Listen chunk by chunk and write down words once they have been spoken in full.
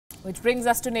Which brings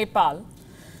us to Nepal.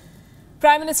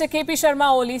 Prime Minister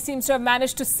Sharma Oli seems to have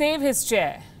managed to save his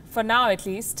chair, for now at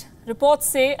least. Reports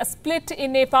say a split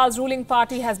in Nepal's ruling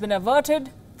party has been averted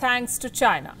thanks to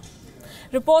China.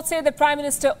 Reports say that Prime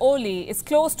Minister Oli is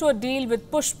close to a deal with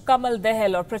Pushpa Kamal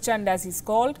Dahal, or Prachanda as he's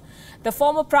called, the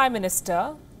former Prime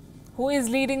Minister who is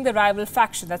leading the rival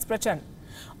faction, that's Prachanda.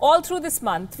 All through this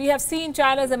month, we have seen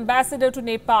China's ambassador to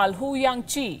Nepal, Hou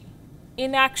Yanqi,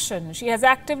 in action. She has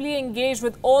actively engaged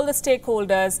with all the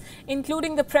stakeholders,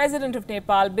 including the President of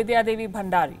Nepal, Bidya Devi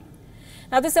Bhandari.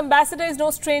 Now, this ambassador is no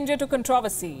stranger to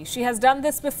controversy. She has done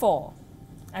this before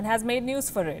and has made news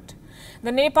for it.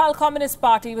 The Nepal Communist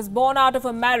Party was born out of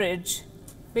a marriage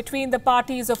between the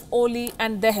parties of Oli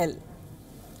and Dahal.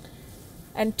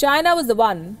 And China was the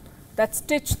one that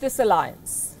stitched this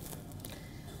alliance.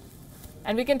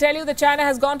 And we can tell you that China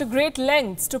has gone to great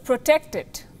lengths to protect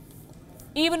it,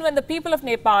 even when the people of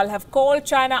Nepal have called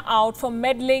China out for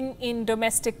meddling in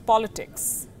domestic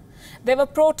politics. There were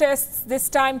protests this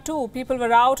time too. People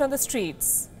were out on the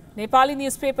streets. Nepali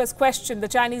newspapers questioned the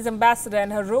Chinese ambassador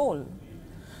and her role.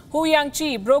 Hou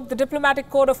Yanqi broke the diplomatic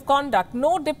code of conduct.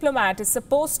 No diplomat is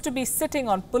supposed to be sitting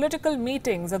on political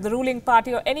meetings of the ruling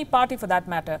party or any party for that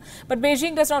matter. But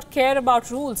Beijing does not care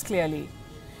about rules, clearly.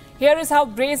 Here is how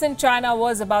brazen China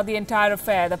was about the entire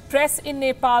affair. The press in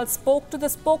Nepal spoke to the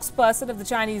spokesperson of the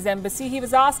Chinese embassy. He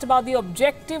was asked about the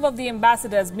objective of the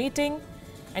ambassador's meeting.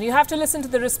 And you have to listen to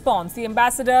the response. The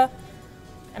ambassador,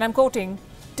 and I'm quoting,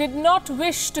 did not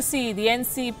wish to see the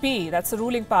NCP, that's the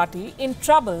ruling party, in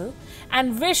trouble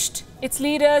and wished its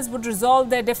leaders would resolve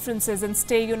their differences and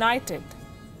stay united.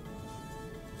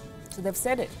 So they've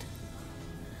said it.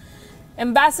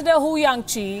 Ambassador Hou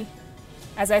Yanqi,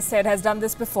 as I said, has done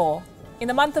this before. In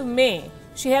the month of May,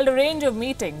 she held a range of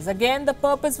meetings. Again, the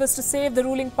purpose was to save the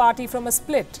ruling party from a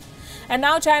split. And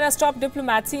now China's top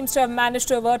diplomat seems to have managed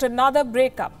to avert another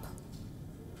breakup.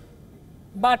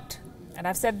 But, and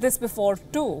I've said this before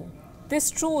too, this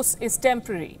truce is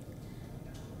temporary.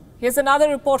 Here's another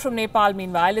report from Nepal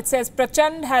meanwhile. It says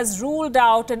Prachanda has ruled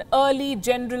out an early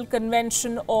general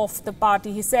convention of the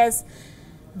party. He says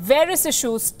various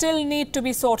issues still need to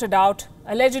be sorted out.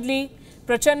 Allegedly,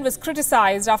 Prachanda was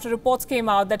criticized after reports came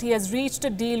out that he has reached a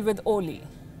deal with Oli.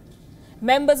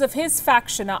 Members of his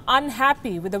faction are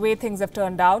unhappy with the way things have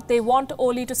turned out. They want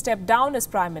Oli to step down as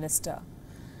Prime Minister.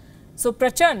 So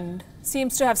Prachanda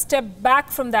seems to have stepped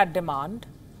back from that demand.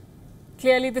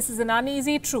 Clearly, this is an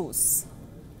uneasy truce,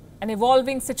 an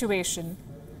evolving situation,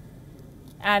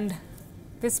 and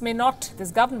this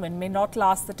government may not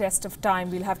last the test of time.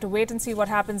 We'll have to wait and see what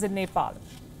happens in Nepal.